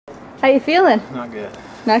How you feeling? Not good.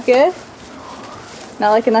 Not good? Not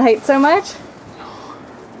liking the height so much?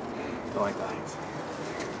 Don't like the heights.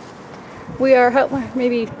 We are,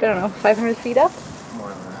 maybe, I don't know, 500 feet up? More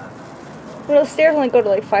than that. Well, the stairs only go to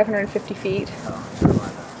like 550 feet. Oh, never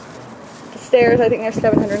mind. The stairs, I think there's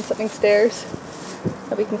 700 and something stairs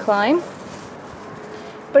that we can climb.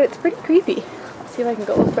 But it's pretty creepy. Let's see if I can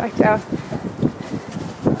go look back down.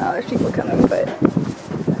 Oh, there's people coming, but...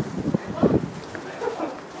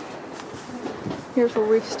 Here's where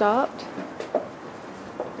we've stopped.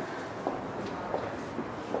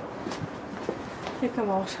 Here come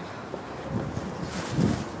Autumn.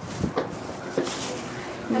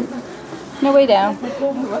 No way down.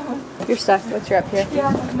 You're stuck, but you're up here.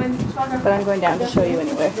 But I'm going down to show you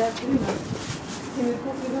anyway.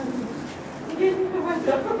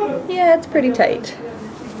 Yeah, it's pretty tight.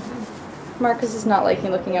 Marcus is not liking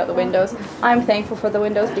looking out the windows. I'm thankful for the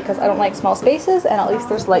windows because I don't like small spaces, and at least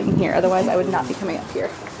there's light in here. Otherwise, I would not be coming up here.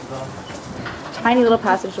 Tiny little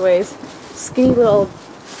passageways, skinny little,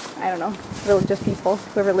 I don't know, village of people,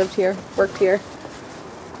 whoever lived here, worked here.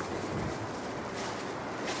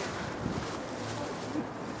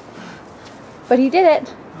 But he did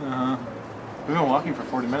it. We've been walking for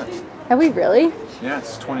 40 minutes. Have we really? Yeah,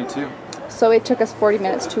 it's 22. So it took us 40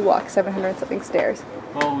 minutes to walk 700 and something stairs.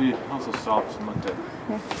 Well, we also stopped and looked at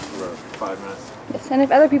Yeah. for 5 minutes. Yes, and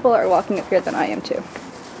if other people are walking up here, then I am too.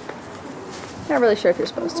 Not really sure if you're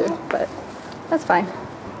supposed to, but that's fine.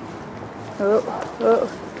 Oh, oh.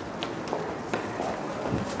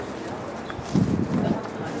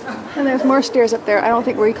 And there's more stairs up there. I don't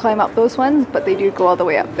think we climb up those ones, but they do go all the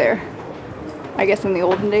way up there. I guess in the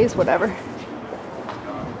olden days, whatever.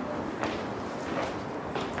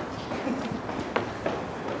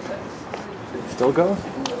 Still go?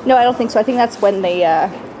 No, I don't think so. I think that's when they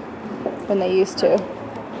used to.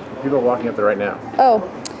 People are walking up there right now. Oh,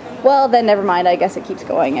 well then never mind. I guess it keeps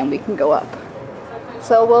going and we can go up.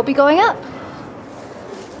 So we'll be going up.